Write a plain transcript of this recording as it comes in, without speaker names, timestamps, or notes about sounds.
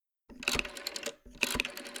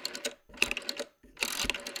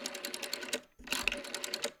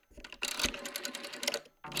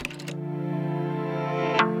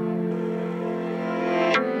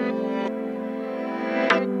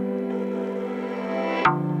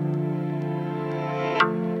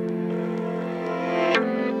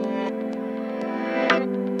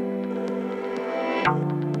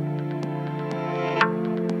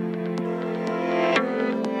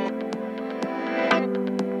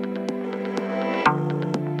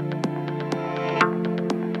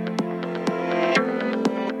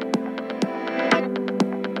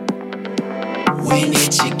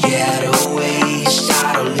get away,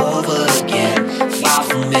 start all over again. Far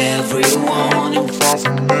from everyone and far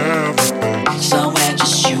from everything. Somewhere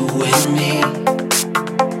just you and me.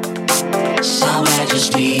 Somewhere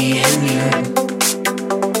just me and you.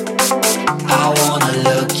 I wanna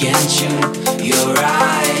look into your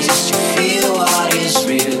eyes just to feel what is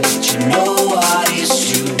real, to know what is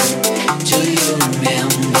true. Do you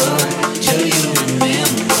remember? Do you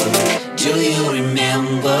remember? Do you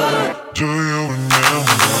remember? Do you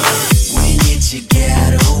remember? We need to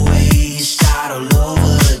get away, start all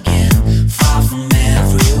over again. Far from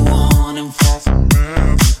everyone and far from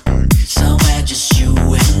everything. Somewhere just you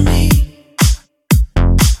and me.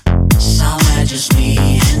 Somewhere just me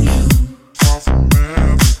and you. Far from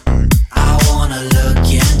everything. I wanna look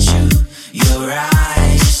into your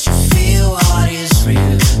eyes to feel what is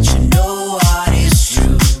real, to know what is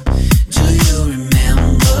true. Do you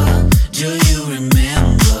remember? Do you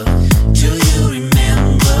remember? Do you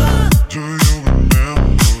remember? Do you remember?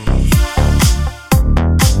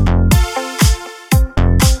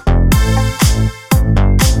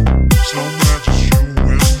 Somewhere just you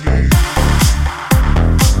and me.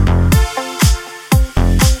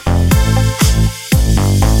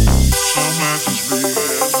 Somewhere just me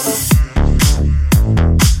and you.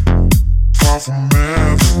 Far from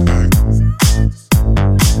everything.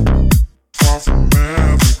 Far from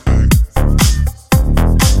everything.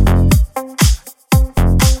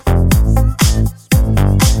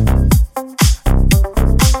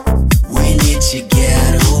 We need to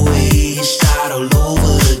get away, start all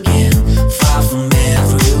over again. Far from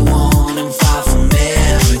everyone and far from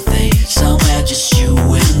everything. Somewhere just you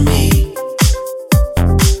and me.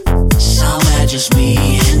 Somewhere just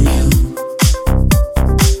me and you.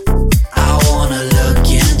 I wanna look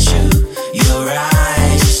into your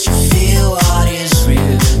eyes just to feel what is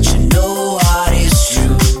real, to know what is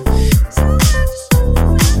true.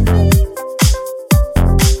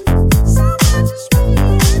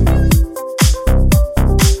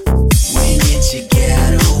 We need to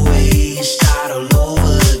get away, start all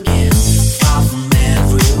over again. Far from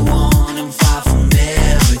everyone and far from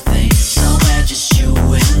everything. Somewhere just you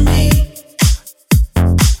and me.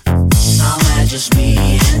 Somewhere just me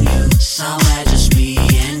and you. Somewhere just me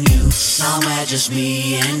and you. Somewhere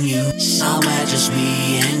just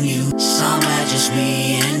me and you. Somewhere just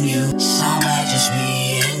me and you. Somewhere just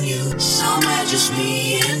me and you. Somewhere just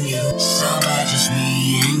me and you. Somewhere just me and you. Somewhere just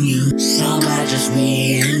me and you. Somewhere just me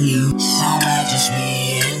and you. Somewhere just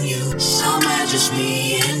me and you. Somewhere just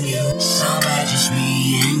me and you. Somewhere just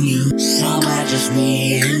me and you. Somewhere just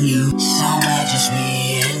me and you. Somewhere just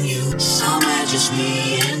me and you. Somewhere just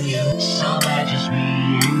me and you. Somewhere just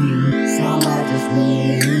me and you. Somewhere just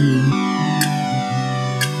me and you.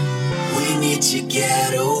 We need to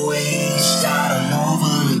get away, start all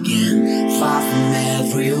over again. Far from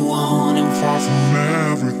everyone and far from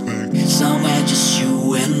everything. Somewhere just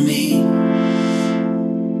you and me.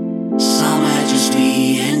 Somewhere just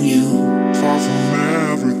me and you. Far from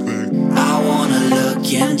everything. I wanna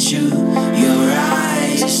look into your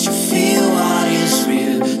eyes to feel what is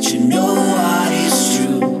real, to know what is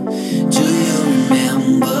true. Do you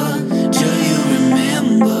remember? Do you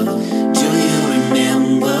remember? Do you remember?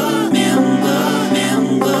 Remember, remember,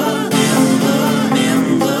 remember, remember,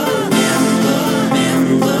 remember, remember,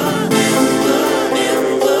 remember, remember,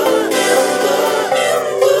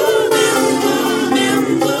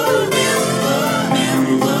 remember,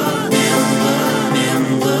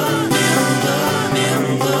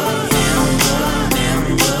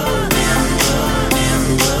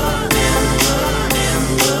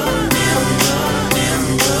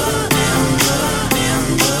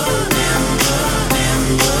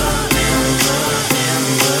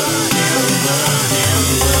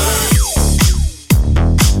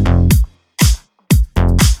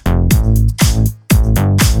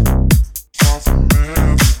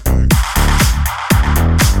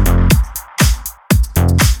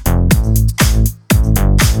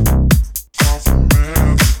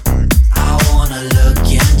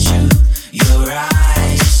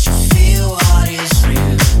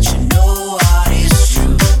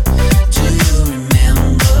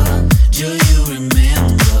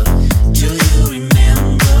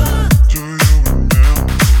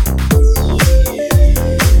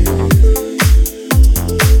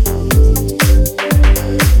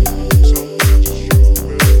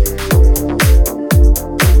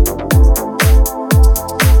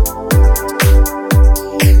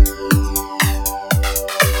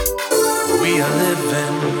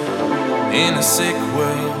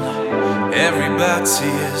 Everybody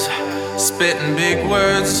is spitting big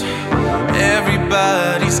words.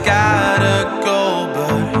 Everybody's gotta go,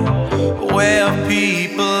 but where are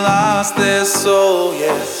people lost their soul,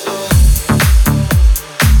 yeah.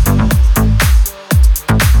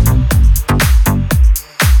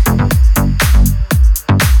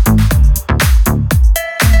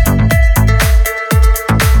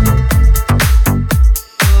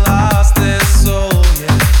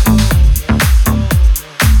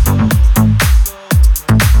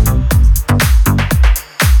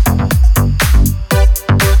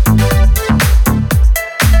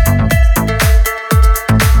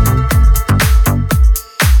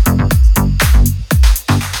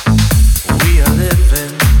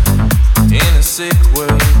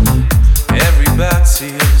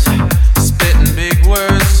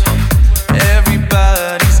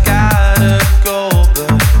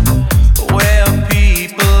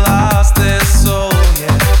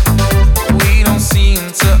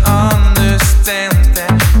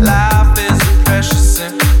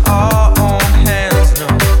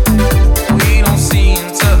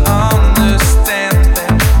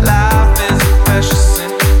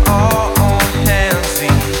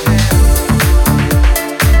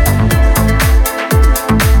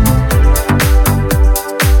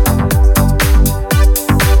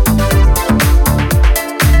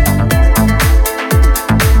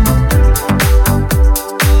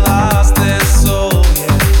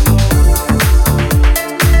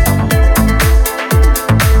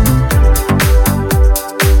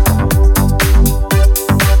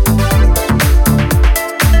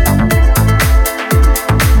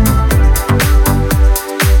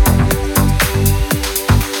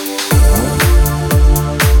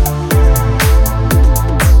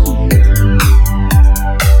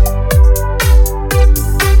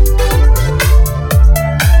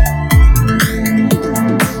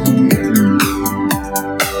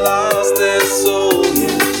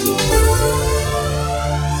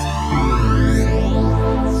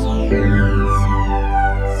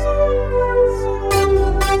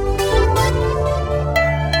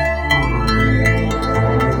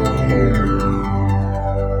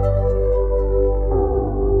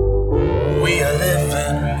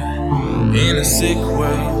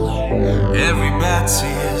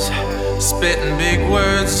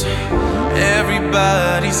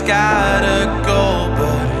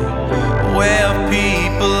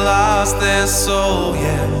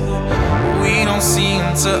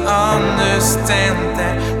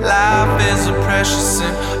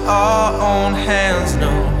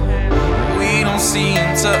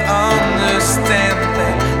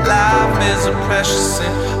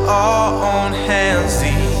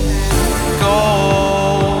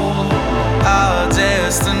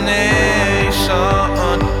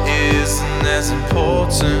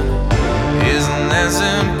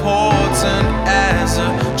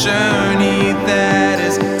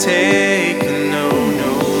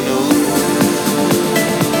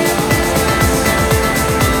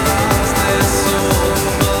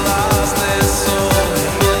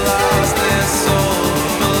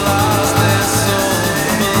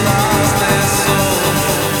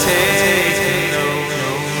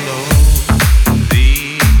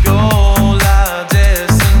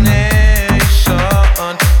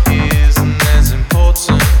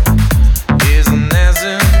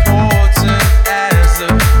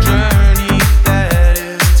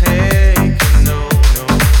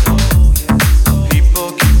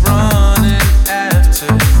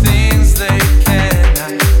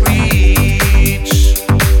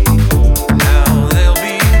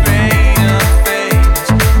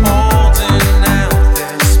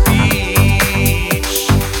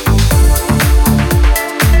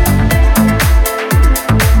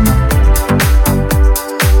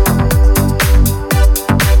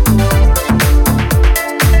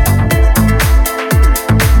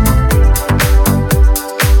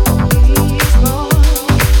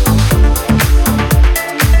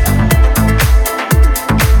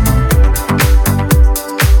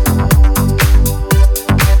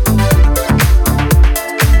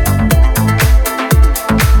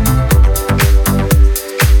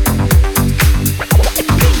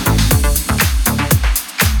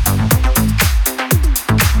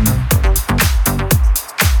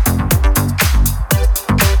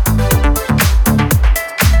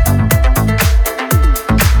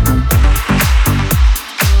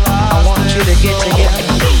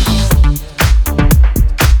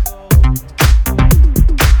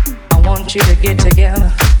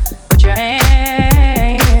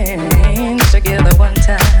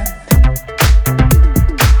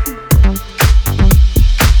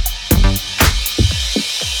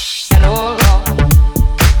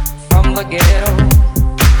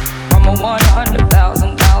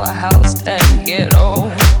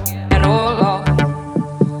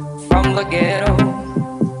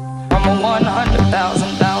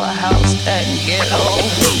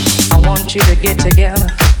 I want you to get together.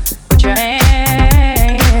 Put your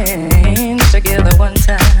hands together one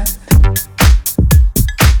time.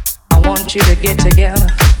 I want you to get together.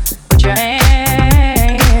 Put your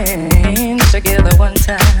hands together one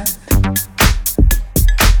time.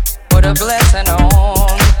 Put a blessing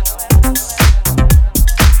on.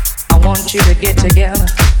 I want you to get together.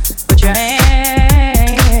 Put your hands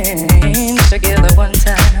together one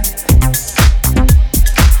time.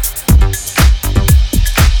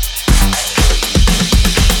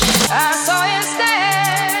 I saw you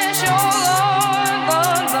stash, oh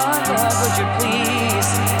Lord, Lord, would you please?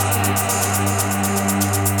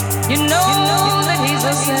 You know that he's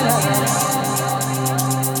a sinner.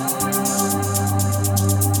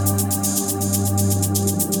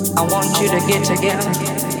 I want you to get together,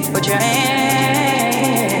 put your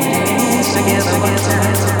hands together one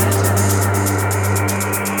time.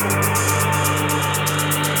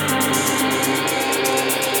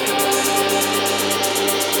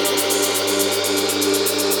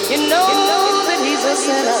 You know that he's a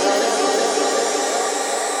sinner.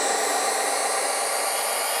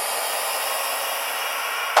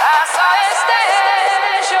 I saw you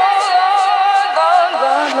stash, oh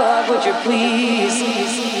Lord, would you please?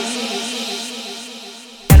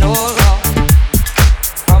 And oh Lord,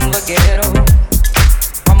 from the ghetto,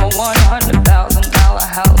 from a $100,000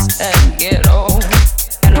 house and ghetto.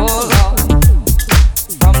 And oh Lord,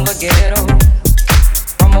 from the ghetto,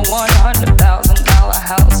 from a $100,000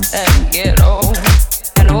 house and ghetto.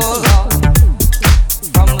 And oh Lord,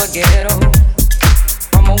 from the ghetto,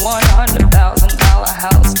 from a $100,000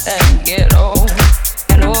 house and ghetto.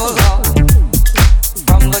 And oh Lord,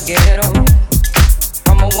 from the ghetto,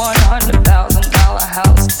 from a $100,000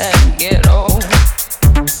 house and ghetto.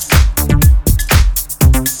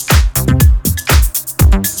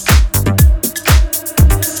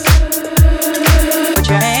 Put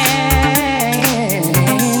your hands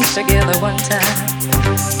together one time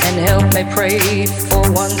and help me pray for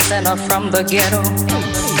one sinner from the ghetto.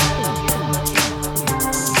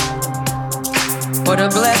 Put a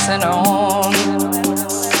blessing on.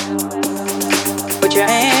 Put your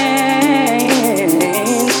hands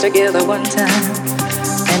together one time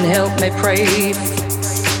and help me pray.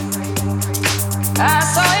 I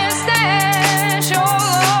saw you stash, oh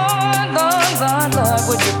Lord, Lord,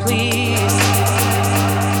 would you please?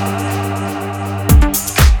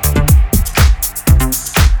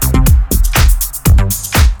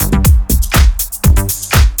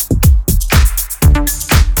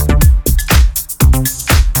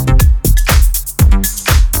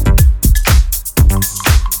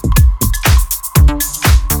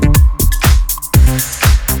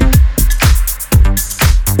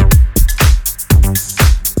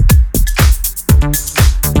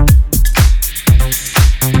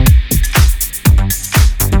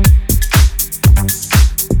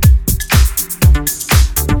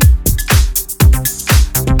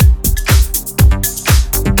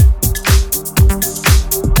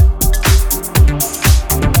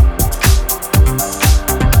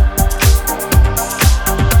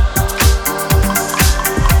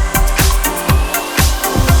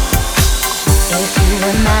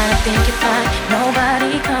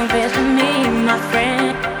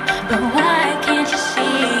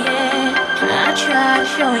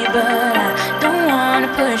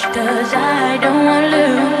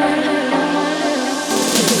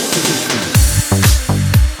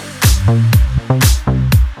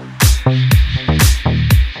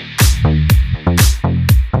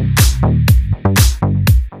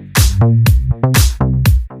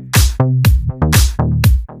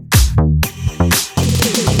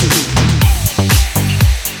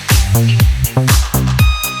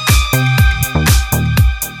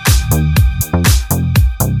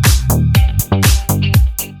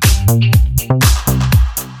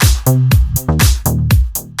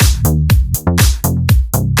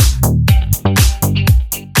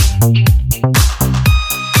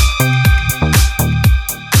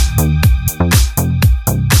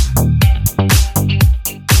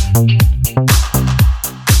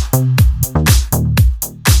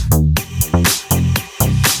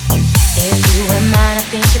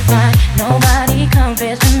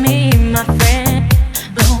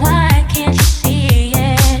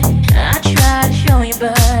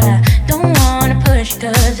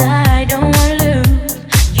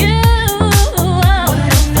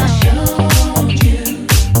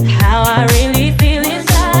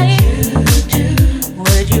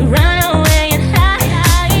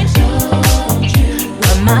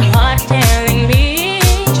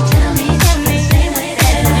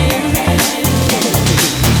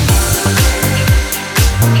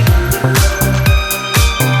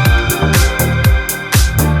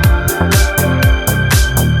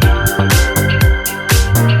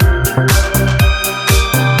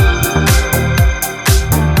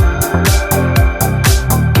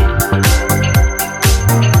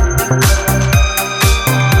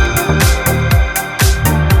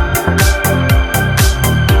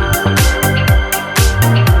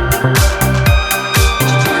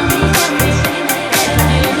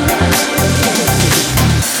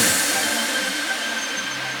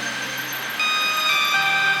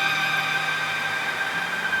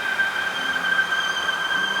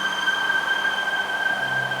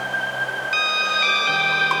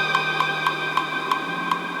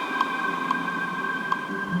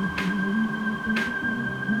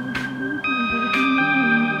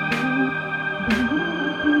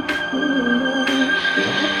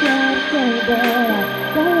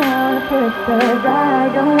 'cause I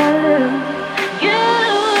don't wanna lose you.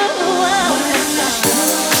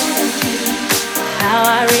 How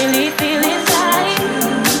I really feel inside.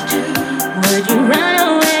 Would you run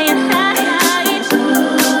away and hide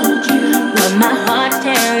what my heart's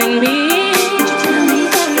telling me?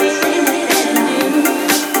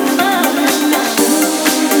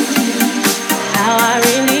 How I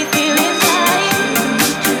really feel inside.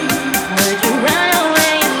 Would you run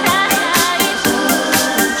away and hide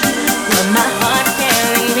what my heart's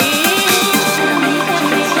telling me?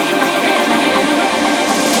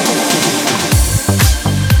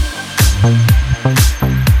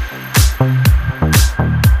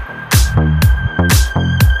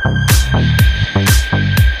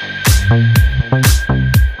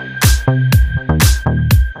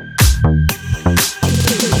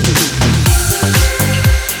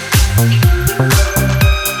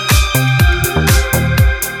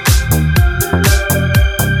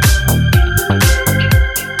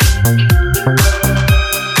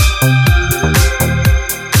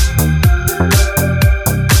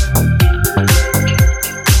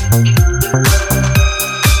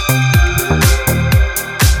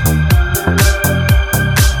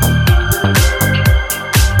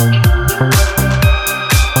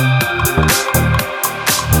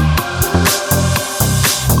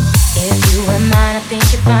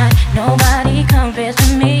 Nobody compares to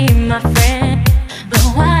me, my friend. But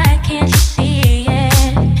why can't you see it?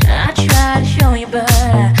 I try to show you, but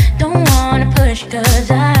I don't wanna push, 'cause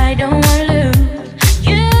I don't wanna lose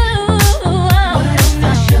you. What if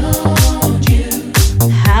I showed you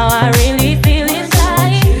how I really feel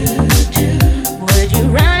inside? Would you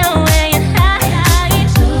run away and hide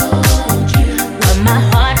what my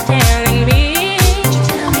heart's telling me?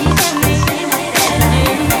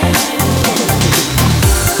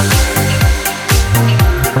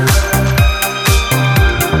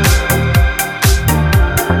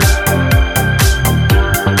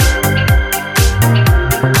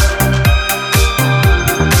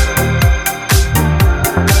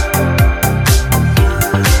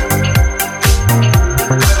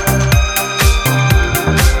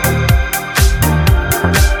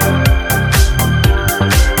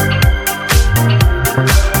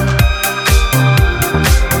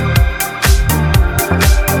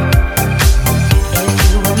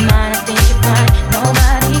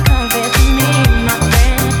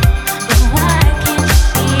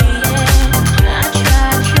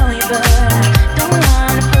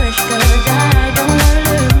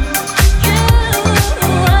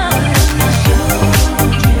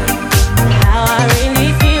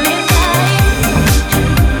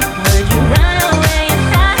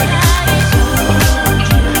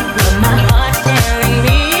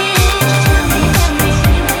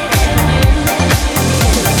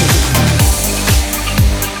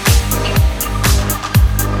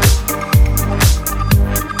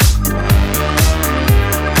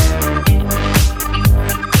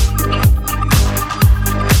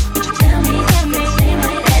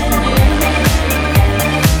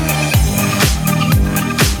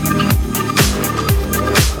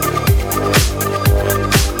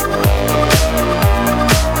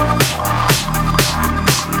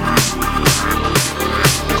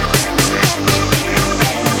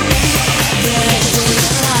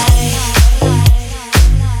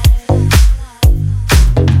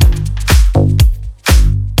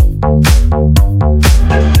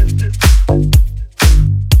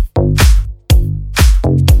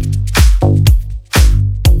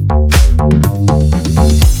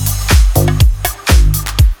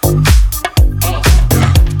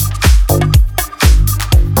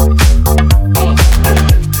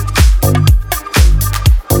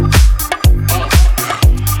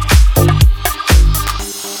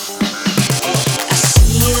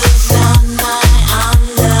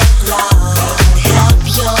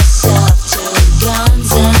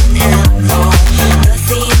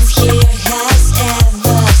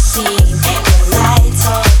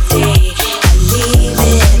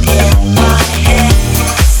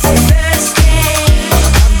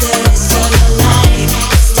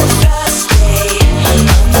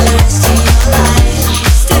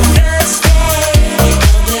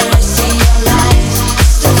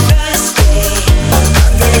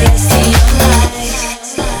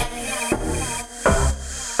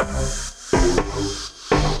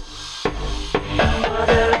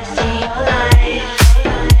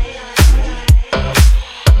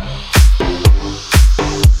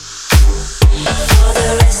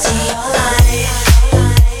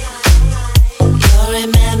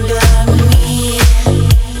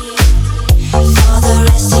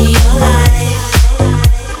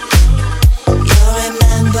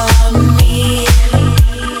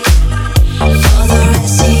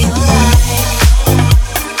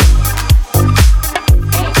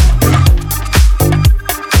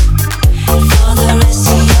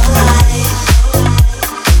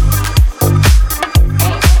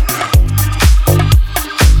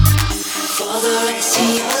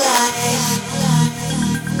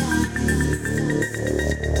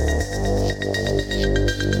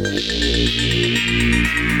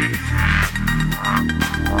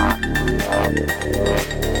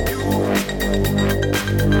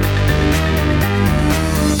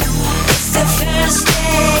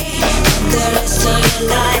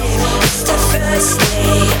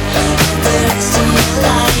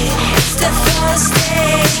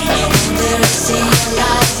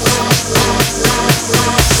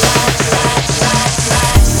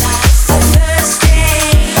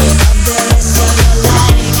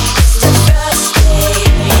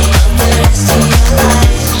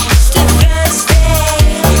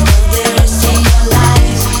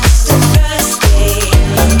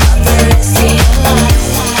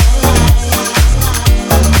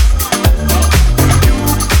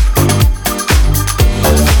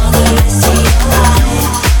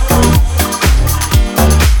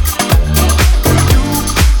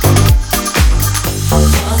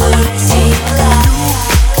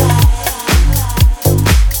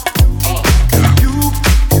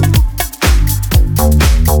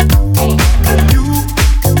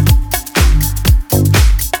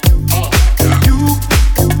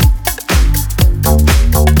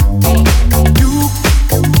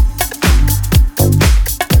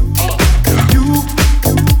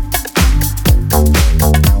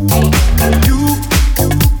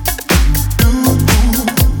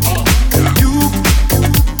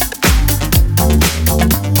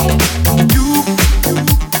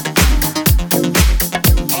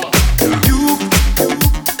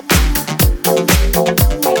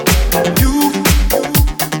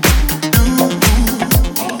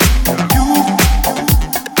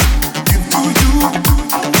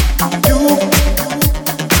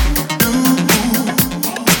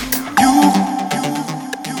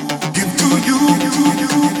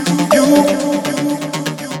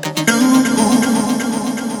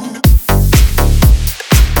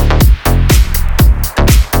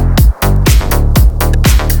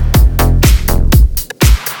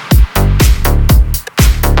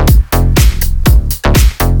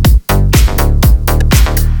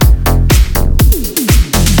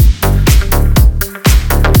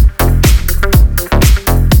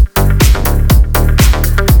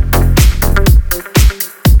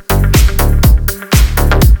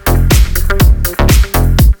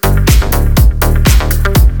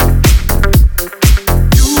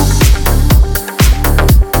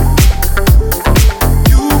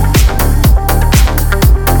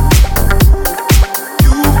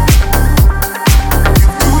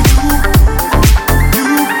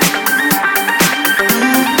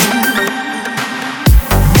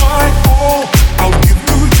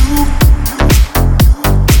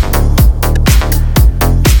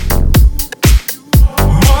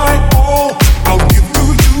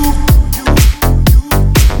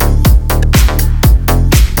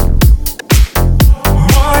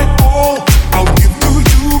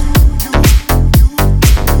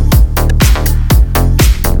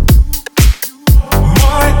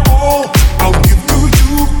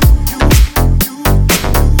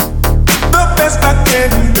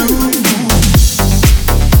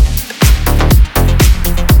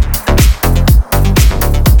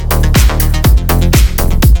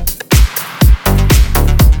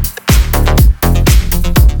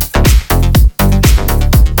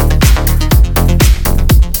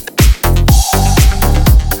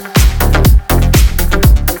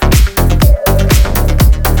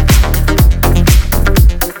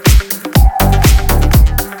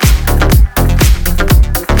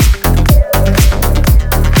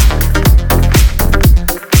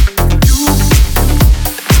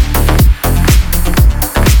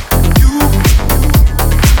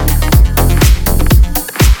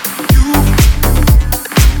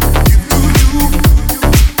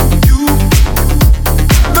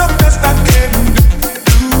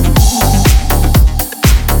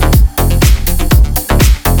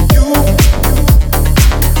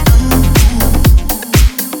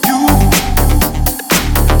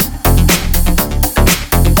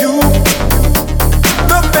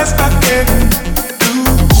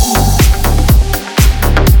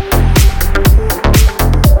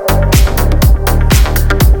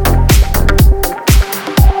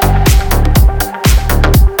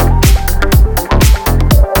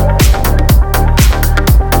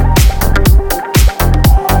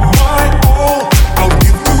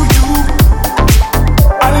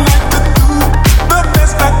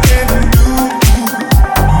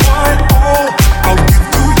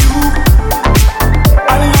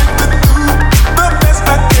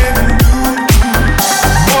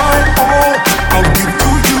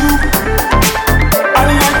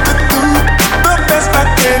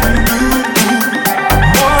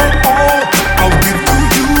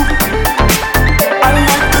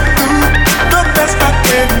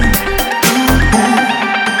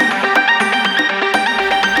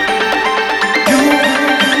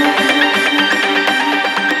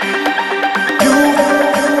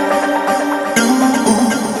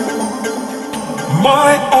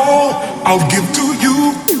 I'll give to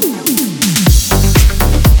you.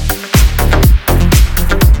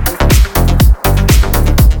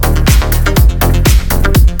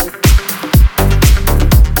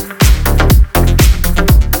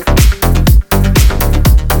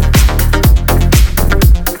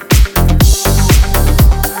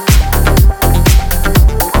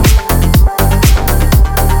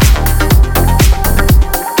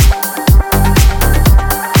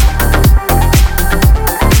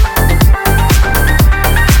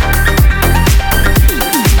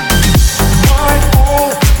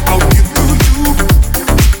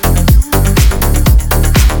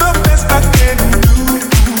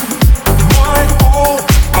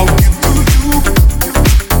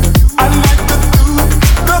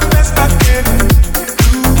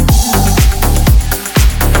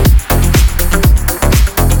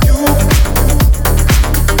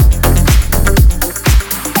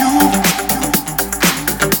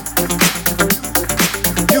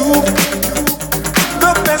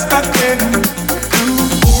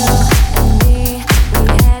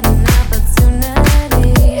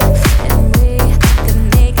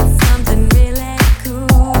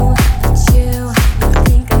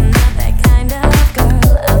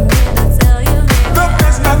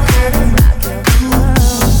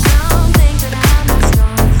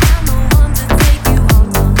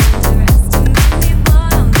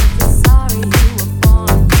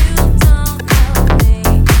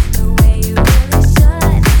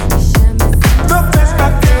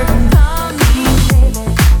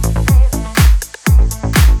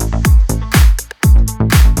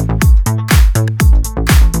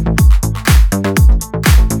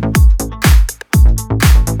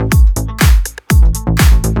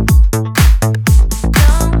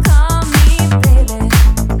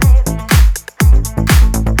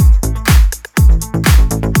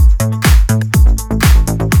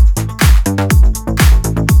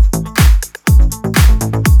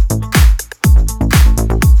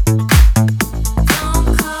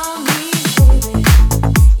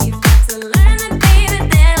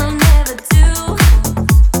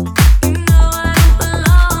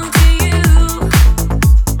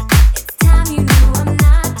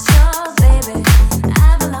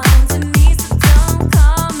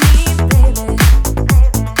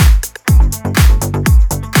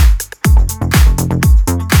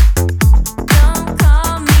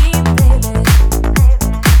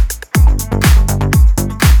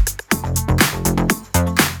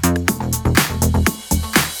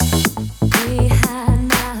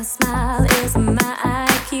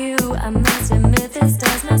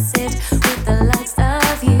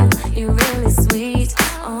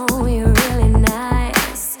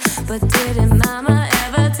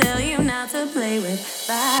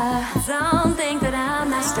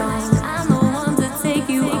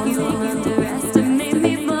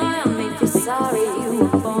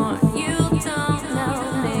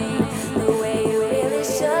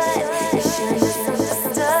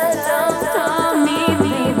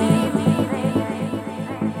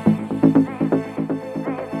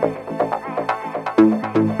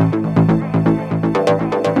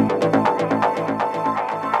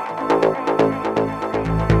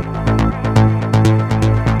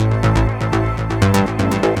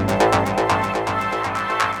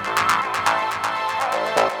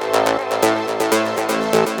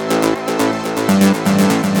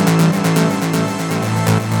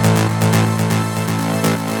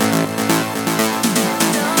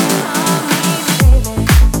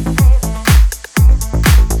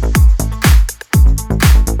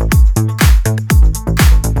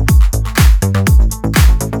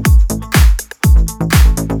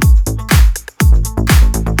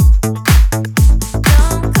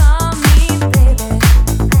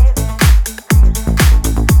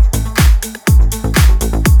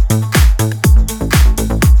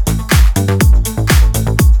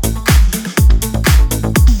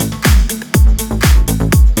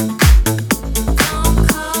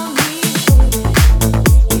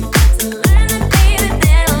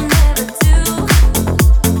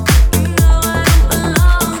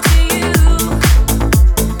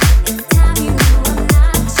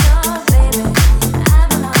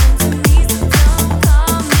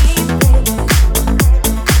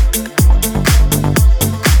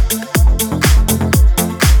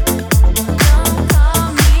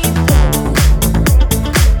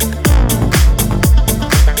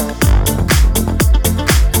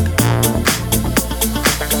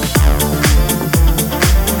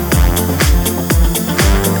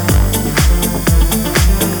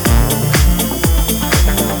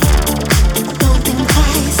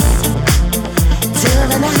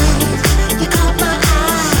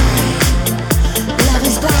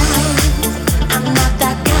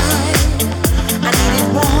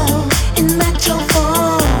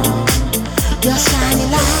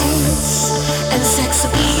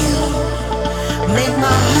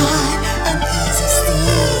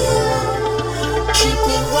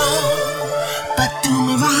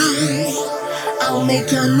 I'll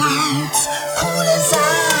make your nights cool as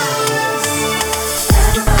ice.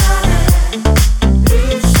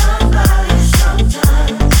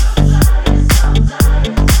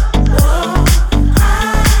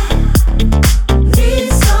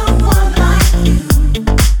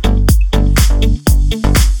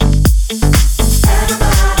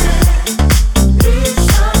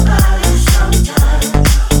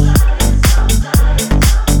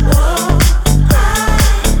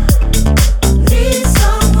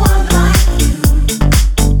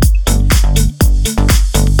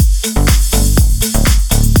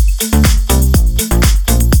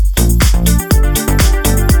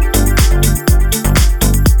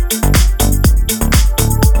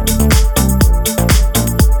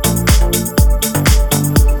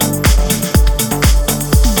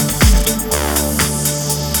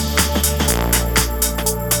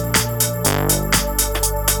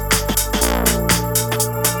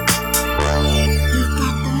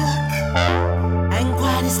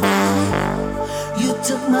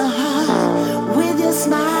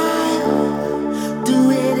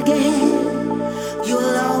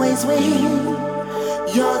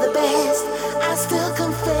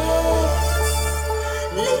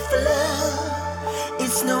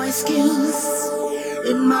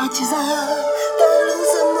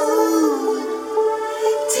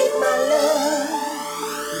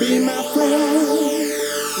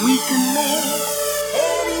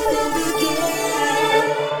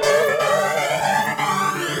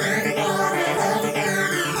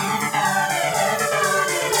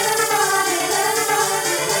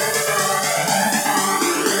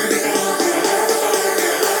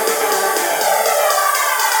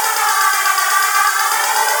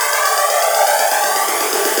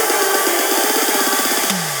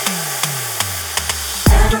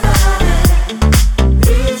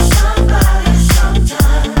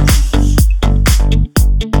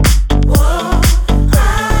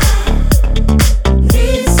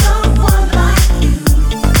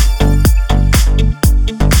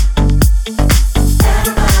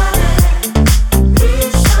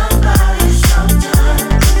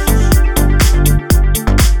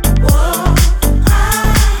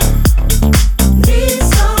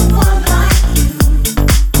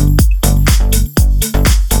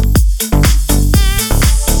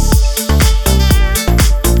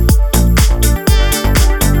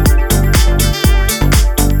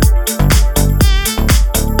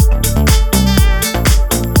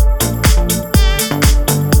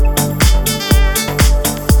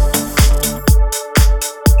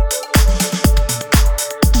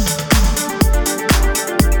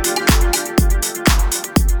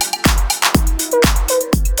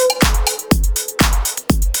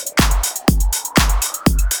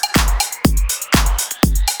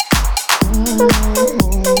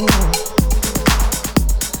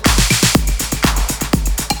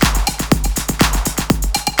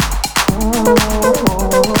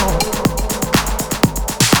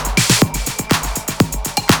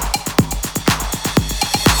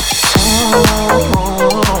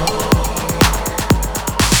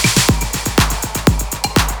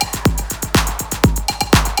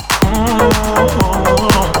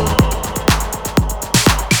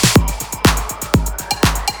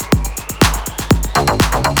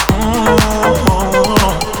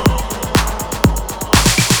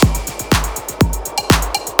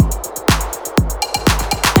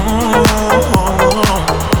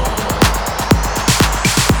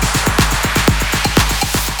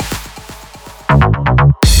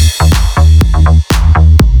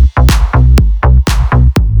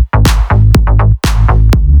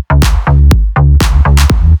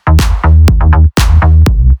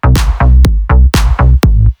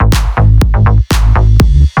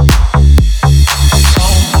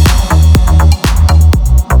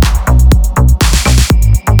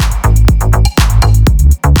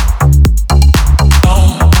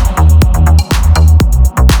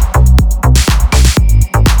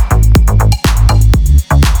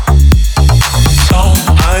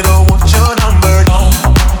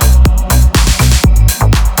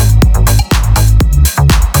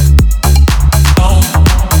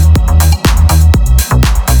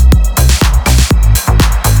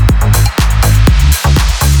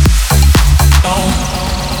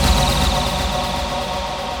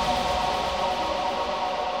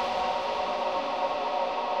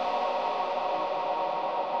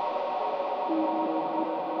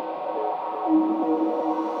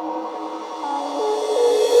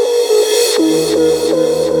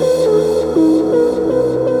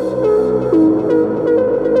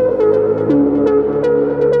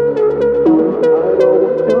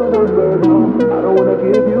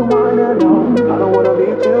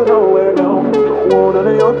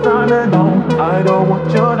 your time and no, I don't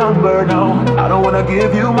want your number, no. I don't wanna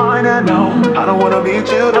give you mine and no, I don't wanna meet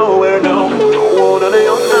you nowhere, no. Don't want none of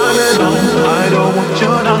your time and no, I don't want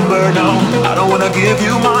your number, no. I don't wanna give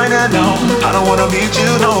you mine and no, I don't wanna meet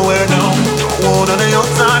you nowhere, no. Don't want none of your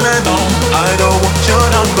time and no, I don't want your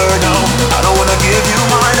number, no. I don't wanna give you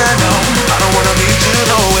mine and no, I don't wanna meet you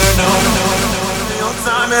nowhere, no. Your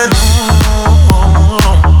time and no.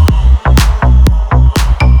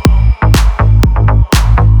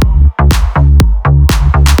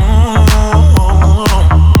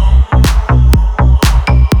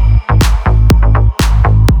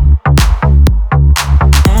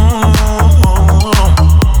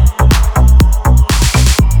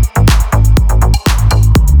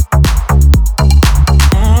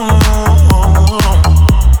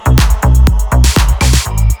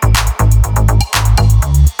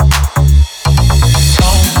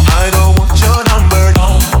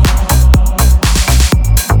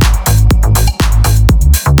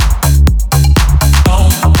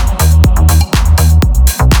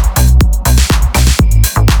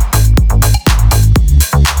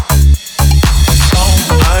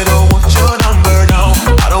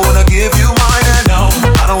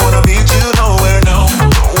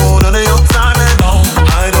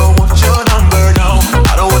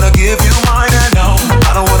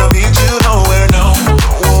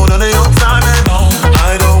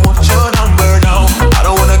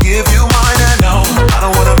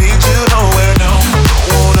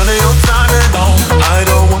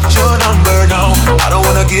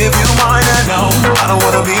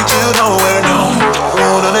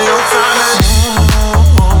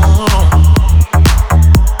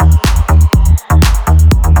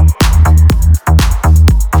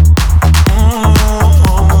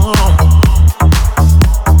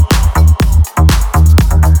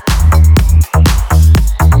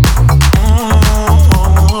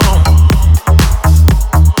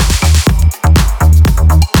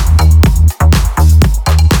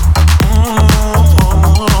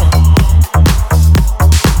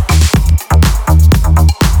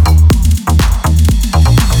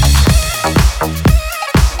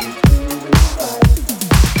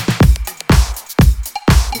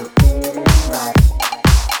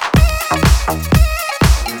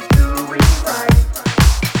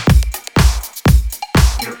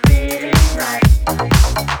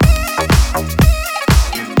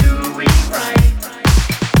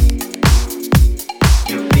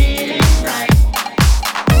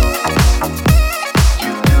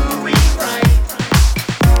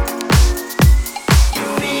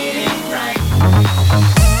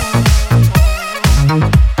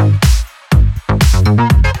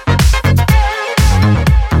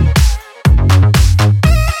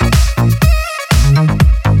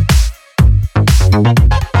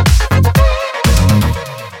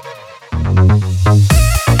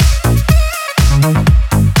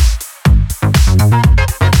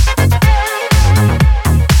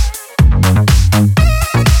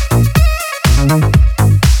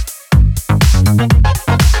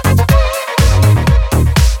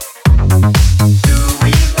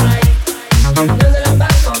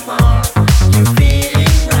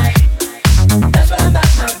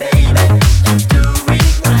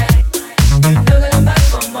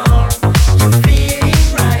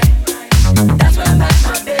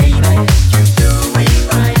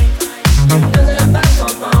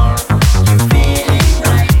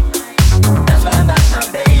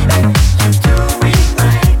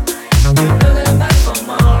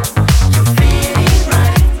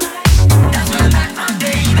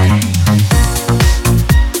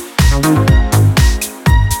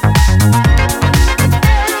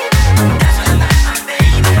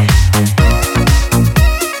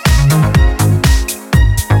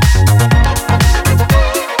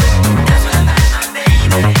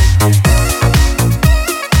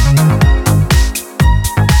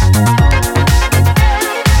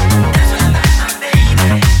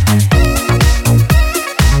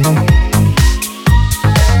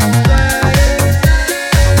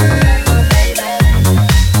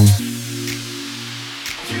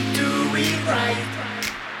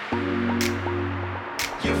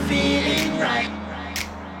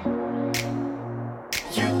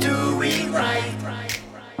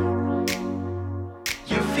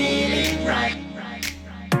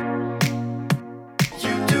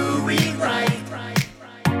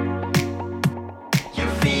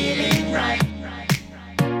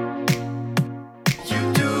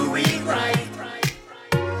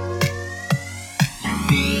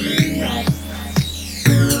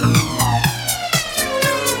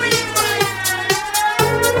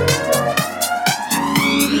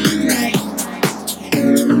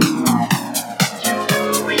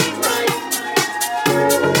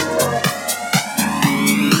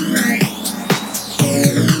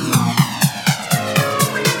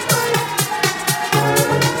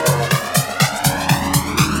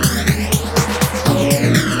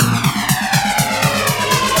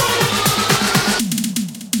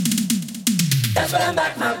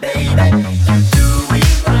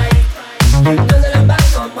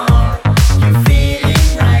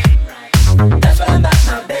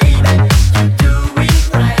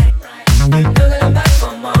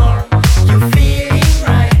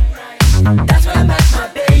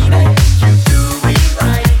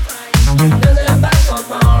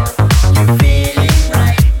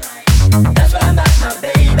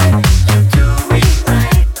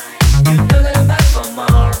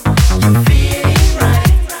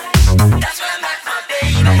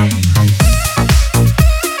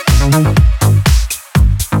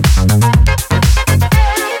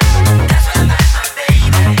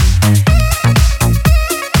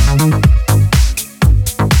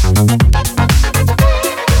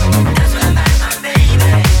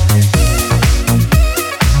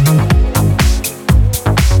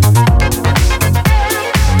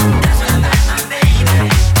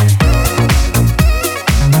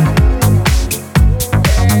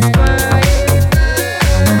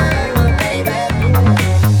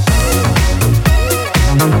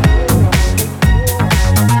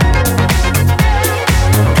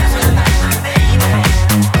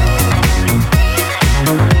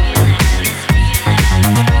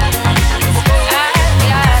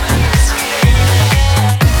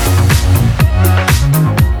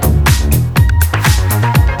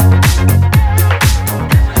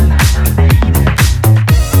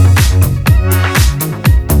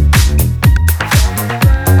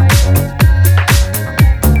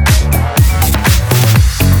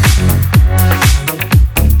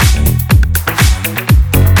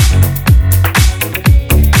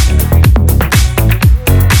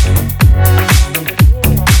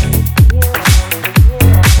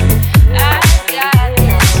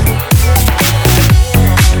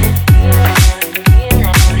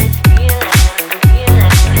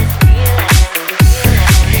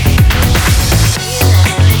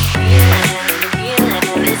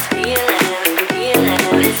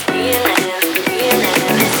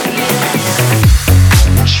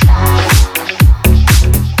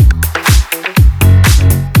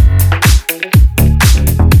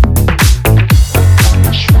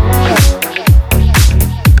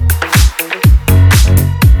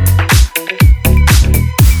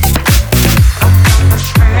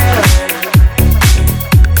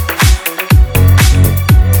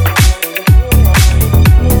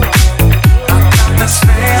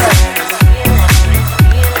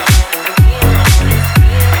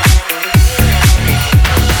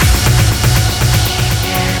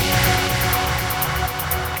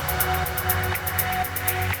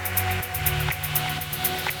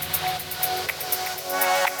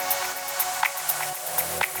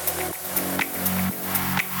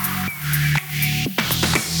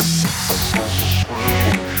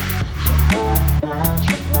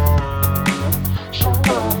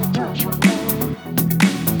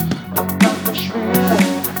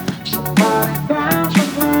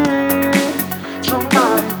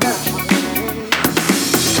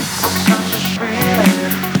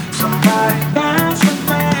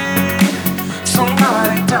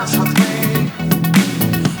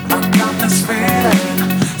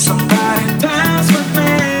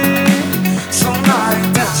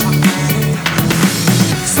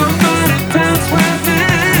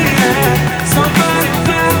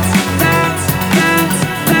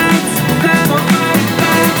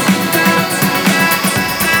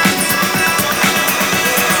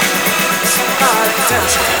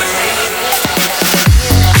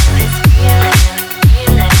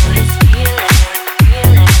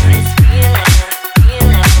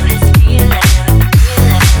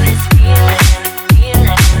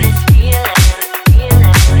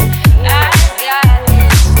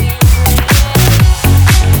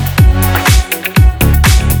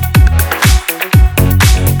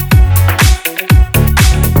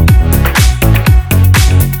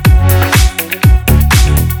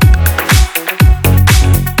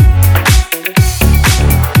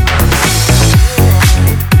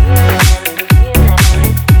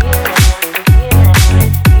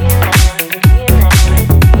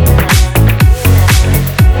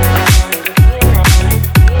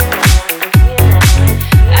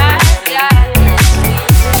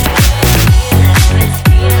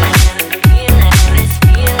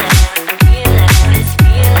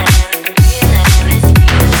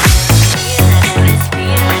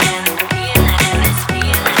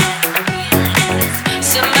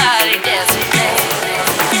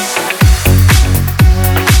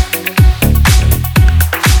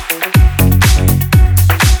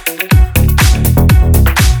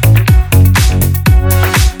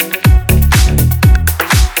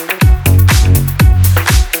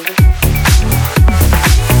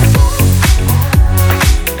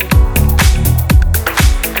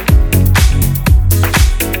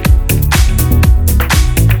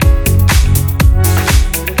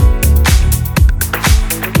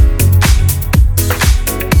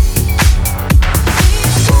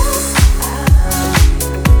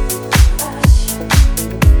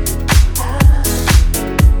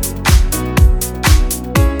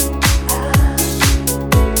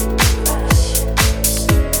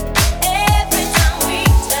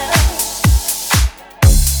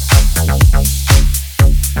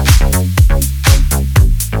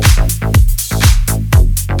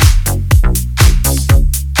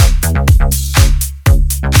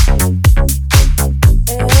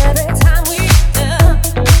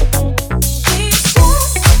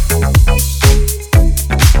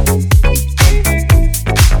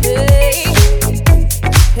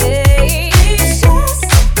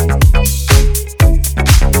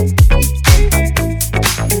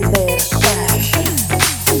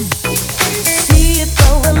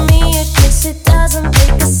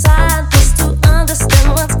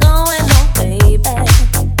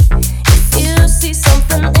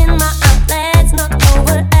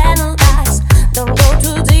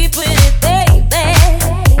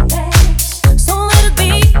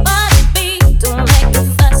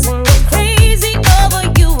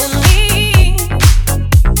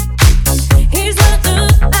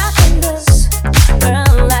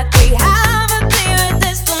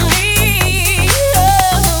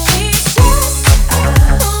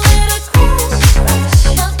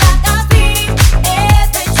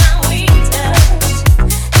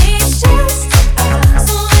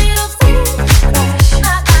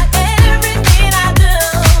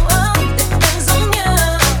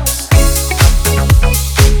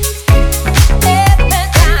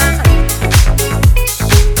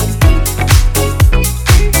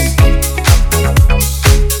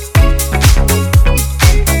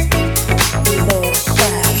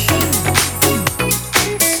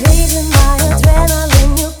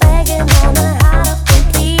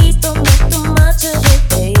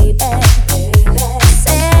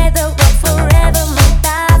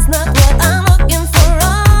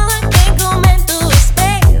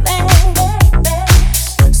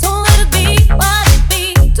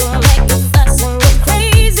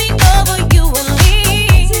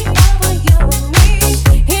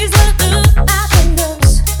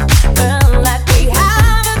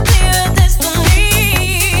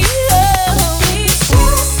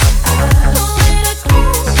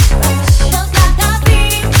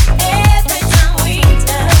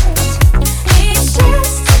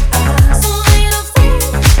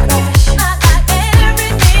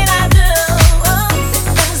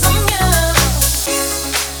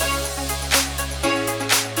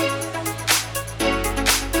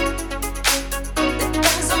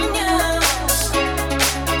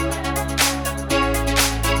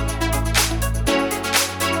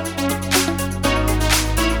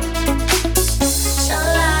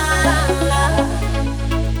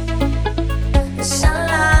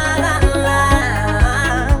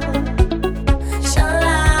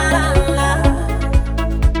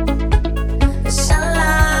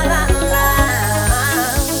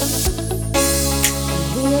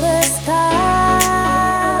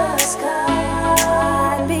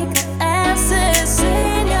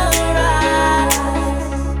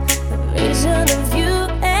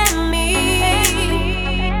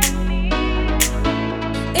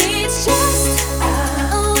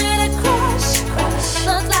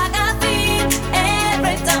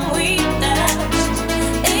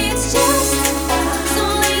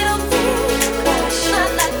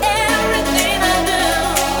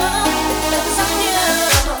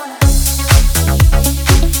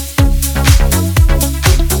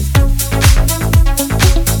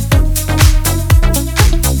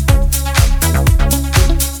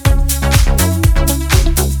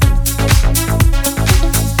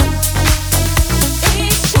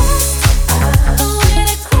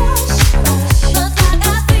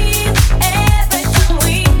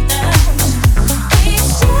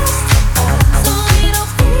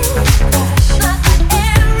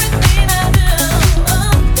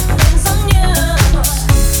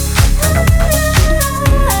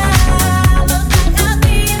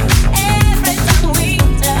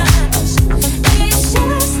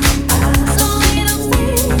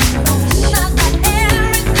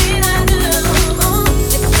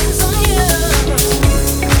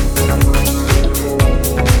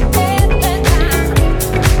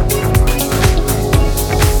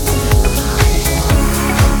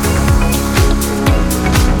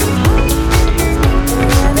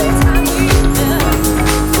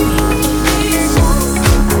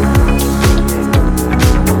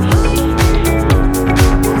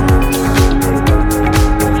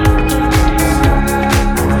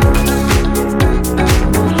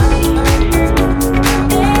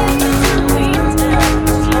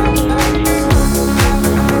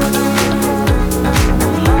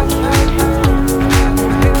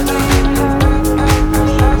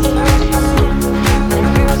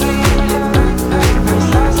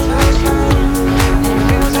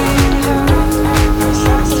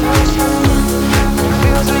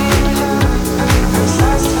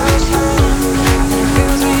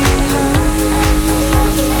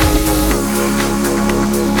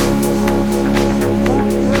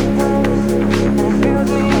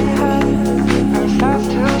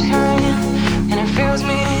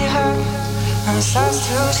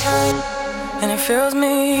 shine, and it fills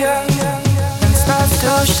me up, and it starts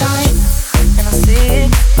to shine, and I see it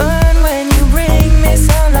burn when you bring me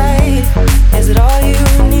sunlight. Is it all you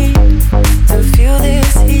need to feel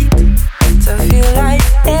this heat? To feel like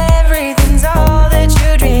everything's all that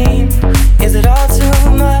you dreamed? Is it all too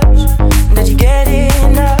much? Did you get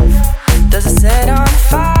enough? Does it set on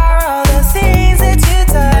fire all the things that you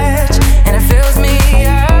touch? And it fills me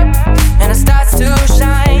up, and it starts to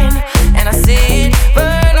shine, and I see it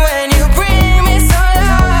burn when you bring me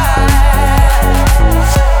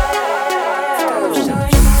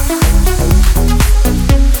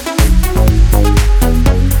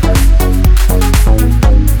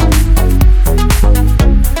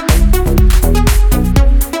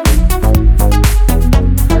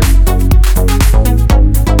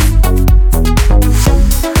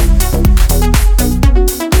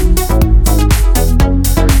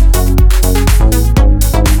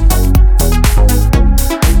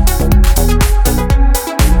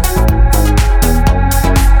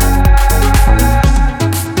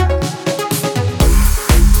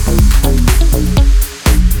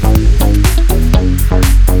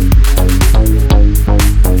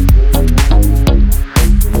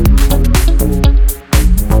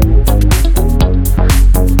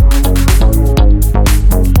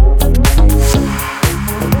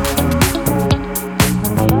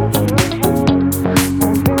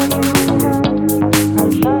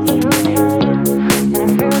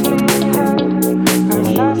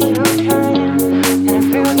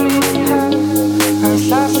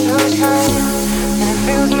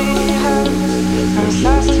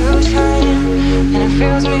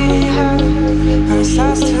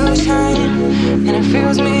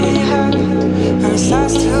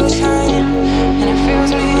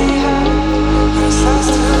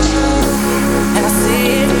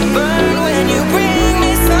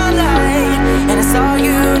sunlight, and it's all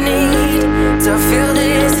you need to feel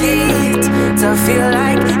this heat, to feel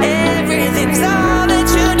like everything's all that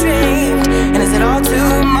you dreamed. And is it all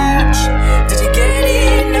too much? Did you get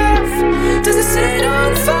enough? Does it set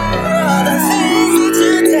on fire all the things that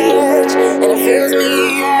you touch? And it fills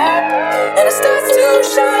me up, and it starts to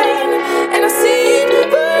shine, and I see it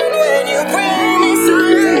burn when you bring me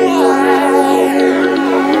sunlight.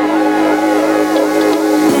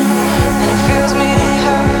 And it fills me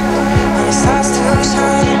up, and it starts to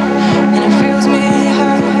shine, and it fills me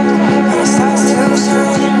up, and it starts to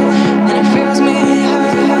shine, and it fills me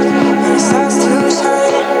up, and it starts to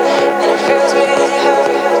shine, and it fills me up,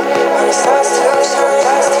 and it starts to shine,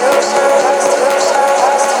 starts to shine, starts to shine, starts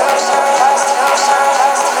to shine, starts to shine,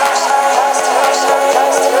 starts to shine,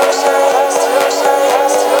 starts to shine, starts to shine,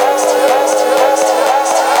 starts to shine, starts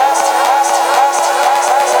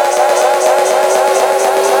to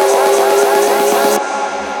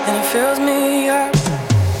and it fills me up,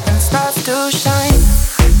 and it starts to shine,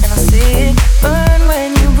 and I see it burn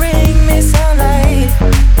when you bring me sunlight.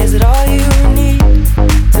 Is it all you need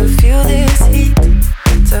to feel this heat,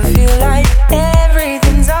 to feel like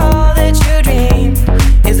everything's all that you dreamed?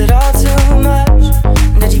 Is it all too much?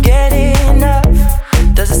 Did you get enough?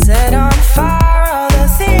 Does it set on fire all the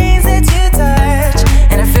things that you touch?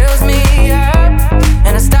 And it fills me up,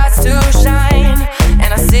 and it starts to shine,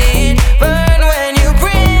 and I see it burn when you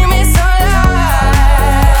bring me sunlight.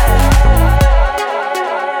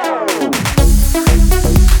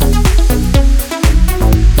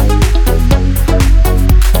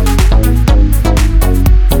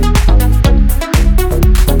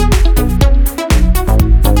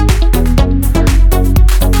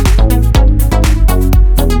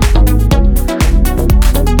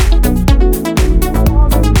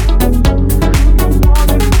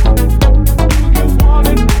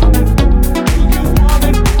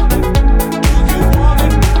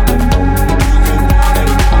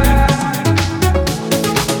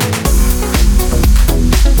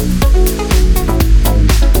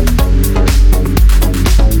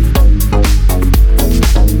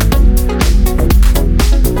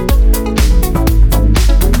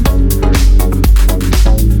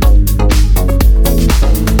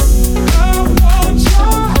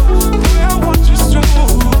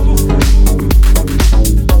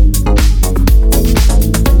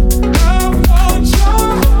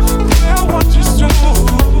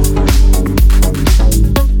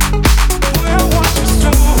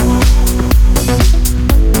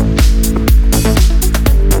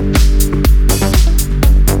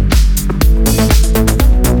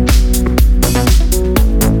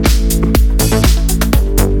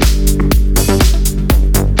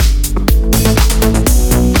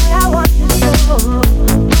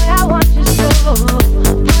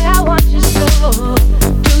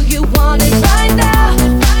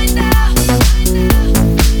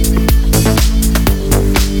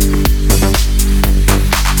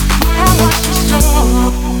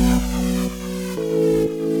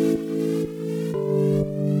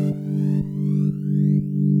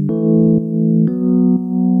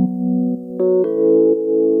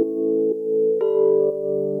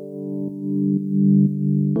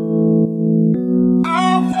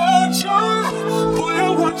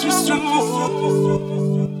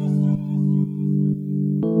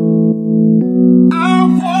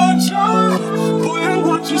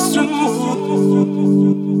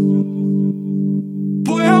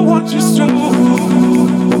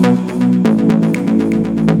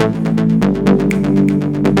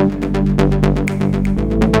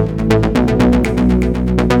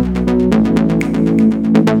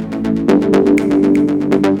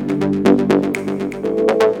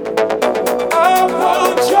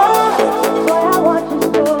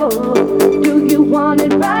 Want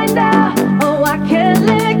it right now. Oh, I can't.